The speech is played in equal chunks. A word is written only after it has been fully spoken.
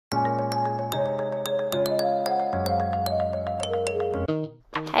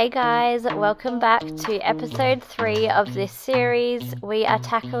Hey guys, welcome back to episode 3 of this series. We are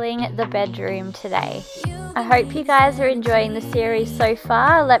tackling the bedroom today. I hope you guys are enjoying the series so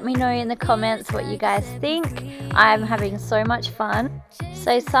far. Let me know in the comments what you guys think. I'm having so much fun.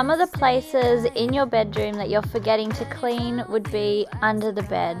 So some of the places in your bedroom that you're forgetting to clean would be under the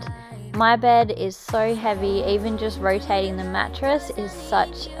bed. My bed is so heavy, even just rotating the mattress is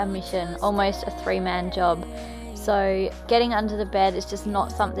such a mission, almost a 3-man job. So getting under the bed is just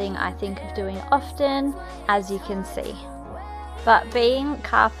not something I think of doing often, as you can see. But being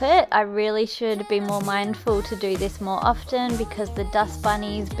carpet, I really should be more mindful to do this more often because the dust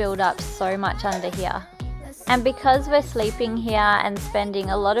bunnies build up so much under here. And because we're sleeping here and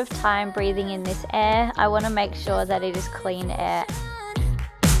spending a lot of time breathing in this air, I want to make sure that it is clean air.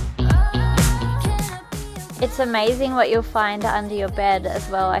 It's amazing what you'll find under your bed as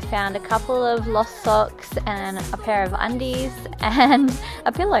well. I found a couple of lost socks and a pair of undies and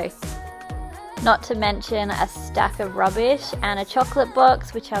a pillow. Not to mention a stack of rubbish and a chocolate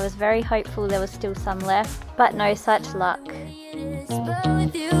box, which I was very hopeful there was still some left, but no such luck.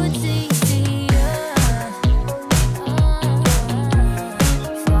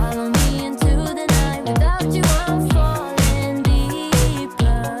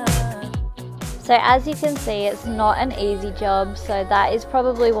 So as you can see, it's not an easy job, so that is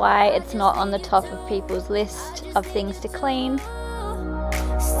probably why it's not on the top of people's list of things to clean.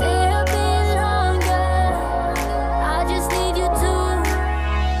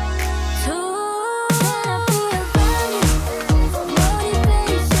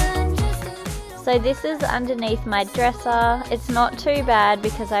 So this is underneath my dresser. It's not too bad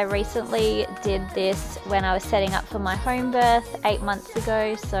because I recently did this when I was setting up for my home birth 8 months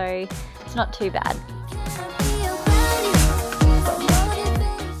ago, so it's not too bad.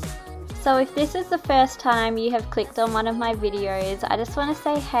 So if this is the first time you have clicked on one of my videos, I just want to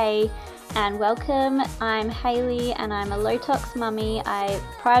say hey and welcome. I'm Hayley and I'm a low-tox mummy. I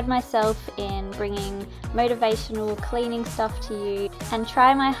pride myself in bringing motivational cleaning stuff to you and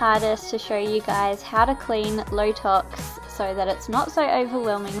try my hardest to show you guys how to clean low-tox so that it's not so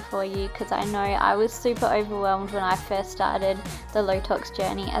overwhelming for you, because I know I was super overwhelmed when I first started the low-tox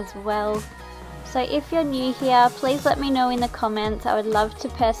journey as well. So if you're new here, please let me know in the comments. I would love to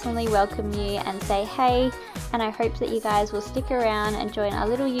personally welcome you and say hey, and I hope that you guys will stick around and join our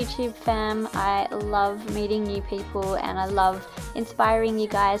little YouTube fam. I love meeting new people and I love inspiring you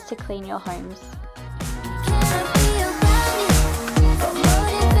guys to clean your homes.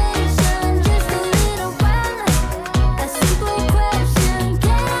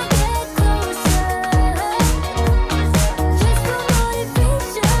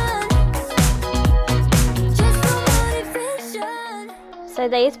 So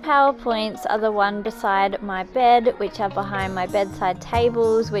these PowerPoints are the one beside my bed, which are behind my bedside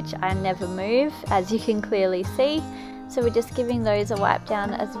tables, which I never move, as you can clearly see. So we're just giving those a wipe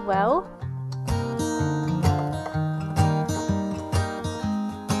down as well.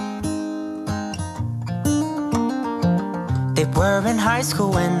 They were in high school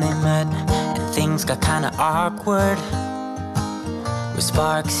when they met, and things got kinda awkward, with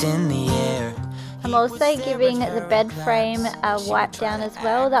sparks in the air. I'm also giving the bed frame a wipe down as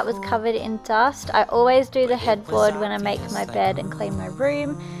well. That was covered in dust. I always do the headboard when I make my bed and clean my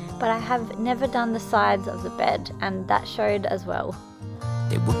room, but I have never done the sides of the bed, and that showed as well.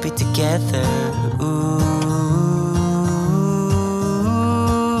 They would be together, ooh.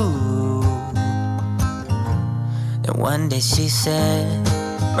 Then one day she said,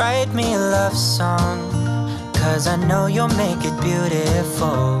 write me a love song, 'cause I know you'll make it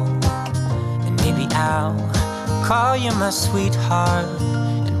beautiful. Maybe I'll call you my sweetheart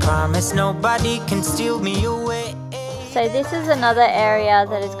and promise nobody can steal me away. So this is another area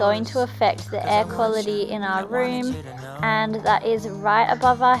that is going to affect the air quality in our room, and that is right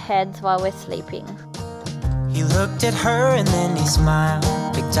above our heads while we're sleeping. He looked at her and then he smiled,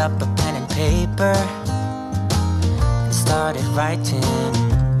 picked up a pen and paper and started writing.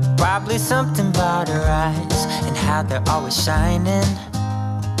 Probably something about her eyes and how they're always shining.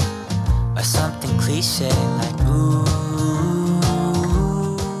 Or something cliche like ooh.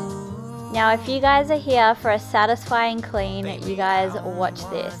 Now if you guys are here for a satisfying clean, you guys watch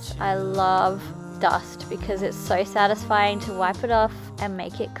this. I love dust because it's so satisfying to wipe it off and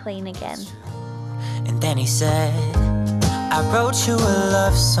make it clean again. And then he said, I wrote you a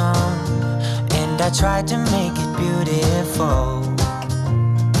love song and I tried to make it beautiful.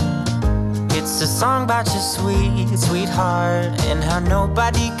 It's a song about your sweet, sweetheart, and how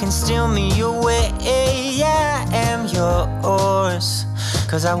nobody can steal me away. Yeah, I am yours,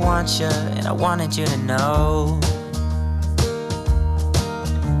 'cause I want you and I wanted you to know.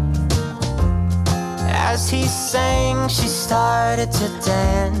 As he sang, she started to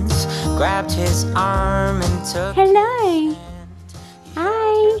dance, grabbed his arm and took Hello.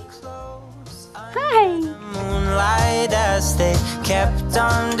 Hi. Hi. moonlight as they kept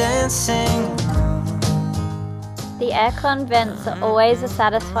on dancing. The aircon vents are always a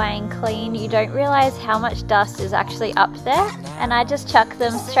satisfying clean. You don't realize how much dust is actually up there, and I just chuck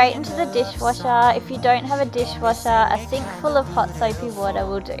them straight into the dishwasher. If you don't have a dishwasher, a sink full of hot soapy water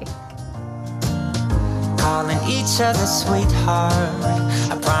will do. Calling each other sweetheart,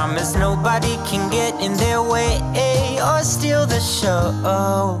 I promise nobody can get in their way or steal the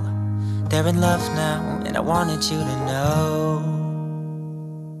show. They're in love now, and I wanted you to know.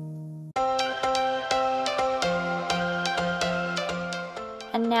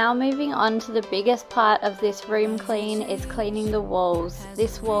 And now moving on to the biggest part of this room clean is cleaning the walls.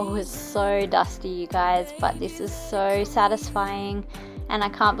 This wall was so dusty, you guys, but this is so satisfying, and I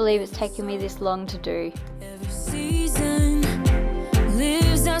can't believe it's taken me this long to do. Every season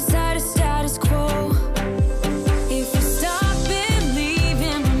lives outside of status quo. If we stop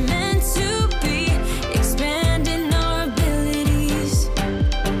believing we're meant to be, expanding our abilities.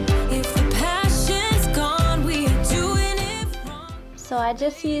 If the passion's gone, we are doing it wrong. So I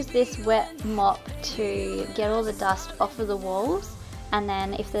just use this wet mop to get all the dust off of the walls, and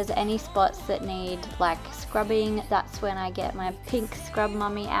then if there's any spots that need like scrubbing, that's when I get my pink scrub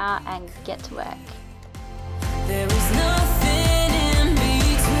mummy out and get to work. There is nothing in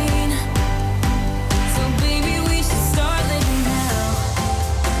between. So baby, we should start living now.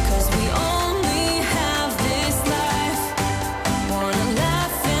 'Cause we only have this life. Wanna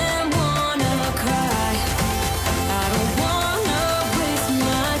laugh and wanna cry. I don't wanna waste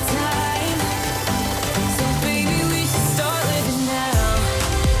my time. So baby, we should start living now.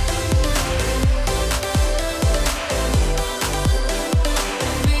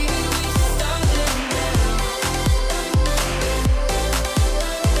 Baby, we should start living now.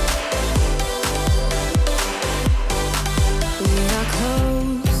 We are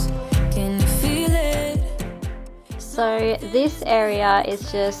close, can you feel it? So this area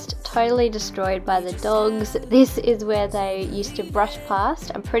is just totally destroyed by the dogs. This is where they used to brush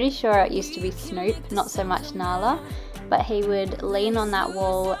past. I'm pretty sure it used to be Snoop, not so much Nala, but he would lean on that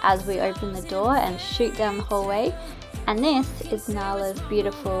wall as we open the door and shoot down the hallway. And this is Nala's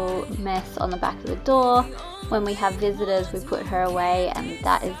beautiful mess on the back of the door. When we have visitors, we put her away, and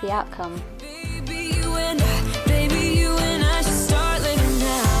that is the outcome. Baby, you and I should start living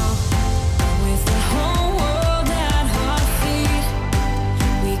now. With the whole world at our feet.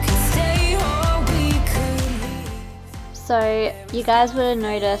 We could stay or we could leave. So you guys would have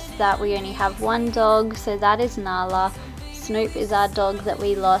noticed that we only have one dog, so that is Nala. Snoop is our dog that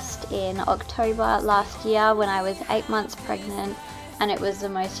we lost in October last year when I was 8 months pregnant, and it was the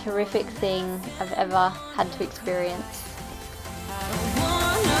most horrific thing I've ever had to experience.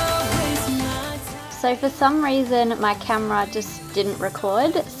 So for some reason my camera just didn't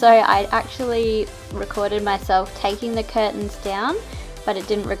record, so I actually recorded myself taking the curtains down, but it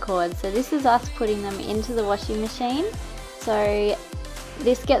didn't record. So this is us putting them into the washing machine. So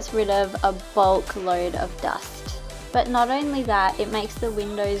this gets rid of a bulk load of dust. But not only that, it makes the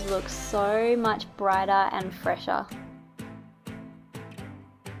windows look so much brighter and fresher.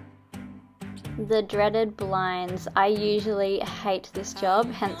 The dreaded blinds. I usually hate this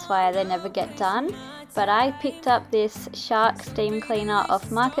job, hence why they never get done. But I picked up this Shark steam cleaner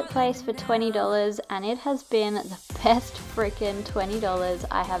off Marketplace for $20, and it has been the best freaking $20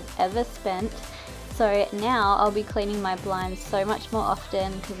 I have ever spent. So now I'll be cleaning my blinds so much more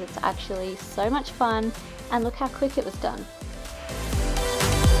often because it's actually so much fun, and look how quick it was done.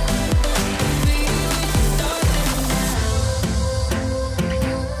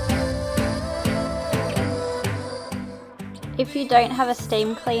 If you don't have a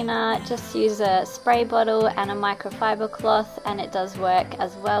steam cleaner, just use a spray bottle and a microfiber cloth, and it does work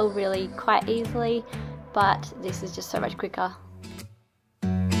as well really quite easily, but this is just so much quicker.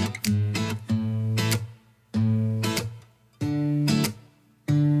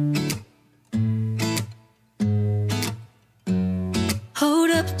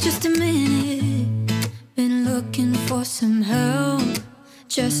 Hold up just a minute. Been looking for some help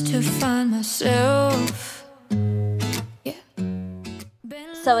just to find myself. Yeah.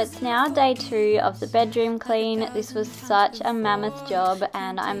 So it's now day 2 of the bedroom clean. This was such a mammoth job,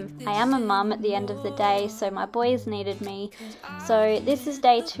 and I am a mum at the end of the day, so my boys needed me. So this is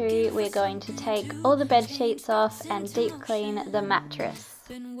day 2. We're going to take all the bed sheets off and deep clean the mattress.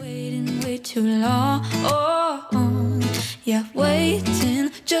 Been waiting way too long. Yeah,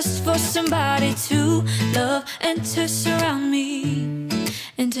 waiting just for somebody to love and to surround me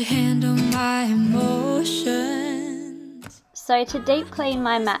and to handle my emotions. So to deep clean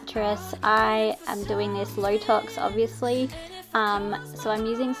my mattress, I am doing this low tox obviously. So I'm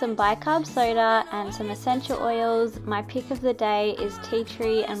using some bicarb soda and some essential oils. My pick of the day is tea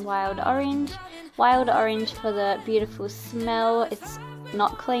tree and wild orange. Wild orange for the beautiful smell. It's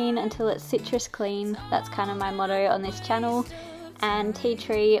not clean until it's citrus clean. That's kind of my motto on this channel. And tea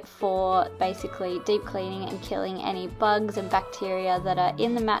tree for basically deep cleaning and killing any bugs and bacteria that are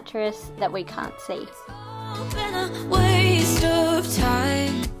in the mattress that we can't see.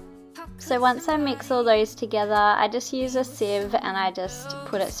 So once I mix all those together, I just use a sieve and I just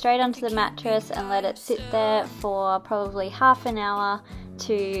put it straight onto the mattress and let it sit there for probably half an hour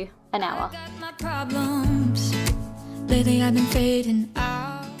to an hour.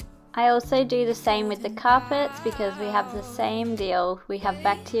 I also do the same with the carpets because we have the same deal. We have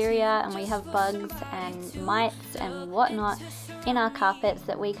bacteria and we have bugs and mites and whatnot in our carpets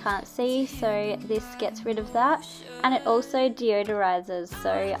that we can't see, so this gets rid of that. And it also deodorizes,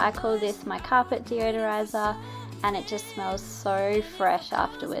 so I call this my carpet deodorizer, and it just smells so fresh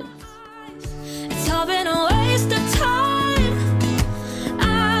afterwards. It's all been a waste of time.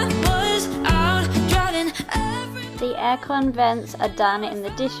 I was out driving The aircon vents are done in the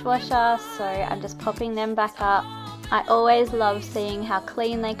dishwasher, so I'm just popping them back up. I always love seeing how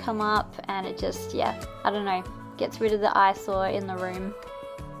clean they come up, and it just, yeah, I don't know, gets rid of the eyesore in the room.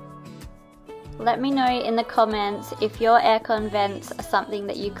 Let me know in the comments if your aircon vents are something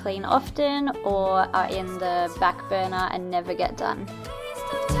that you clean often or are in the back burner and never get done.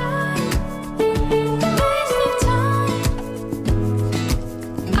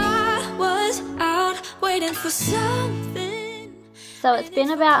 I was out waiting for something. So it's been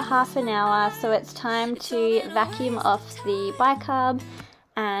about half an hour, so it's time to vacuum off the bicarb,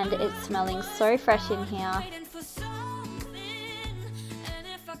 and it's smelling so fresh in here.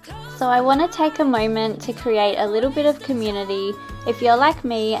 So I want to take a moment to create a little bit of community. If you're like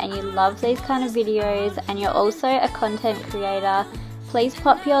me and you love these kind of videos and you're also a content creator, please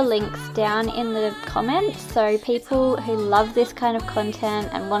pop your links down in the comments so people who love this kind of content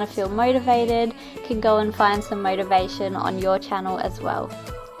and want to feel motivated can go and find some motivation on your channel as well.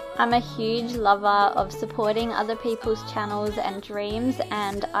 I'm a huge lover of supporting other people's channels and dreams,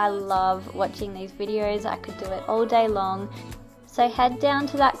 and I love watching these videos. I could do it all day long. So head down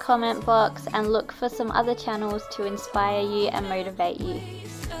to that comment box and look for some other channels to inspire you and motivate you.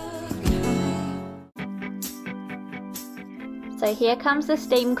 So here comes the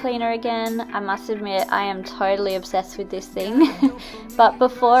steam cleaner again. I must admit I am totally obsessed with this thing. But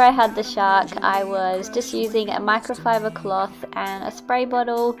before I had the shark, I was just using a microfiber cloth and a spray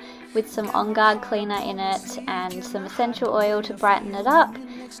bottle with some On Guard cleaner in it and some essential oil to brighten it up,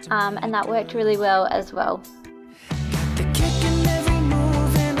 and that worked really well as well.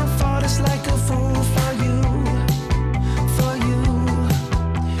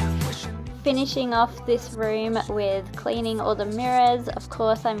 Finishing off this room with cleaning all the mirrors. Of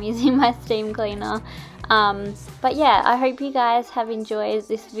course I'm using my steam cleaner. But yeah, I hope you guys have enjoyed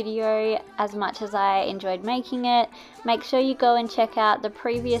this video as much as I enjoyed making it. Make sure you go and check out the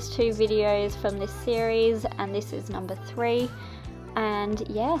previous 2 videos from this series, and this is number 3. And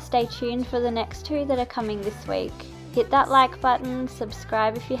yeah, stay tuned for the next 2 that are coming this week. Hit that like button,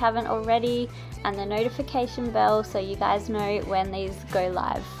 subscribe if you haven't already, and the notification bell so you guys know when these go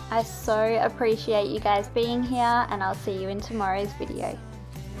live. I so appreciate you guys being here, and I'll see you in tomorrow's video.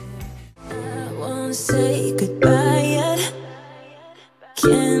 I won't say goodbye yet.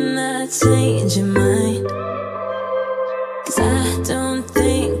 Can I change your mind? 'Cause I don't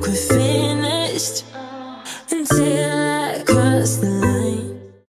think we're finished until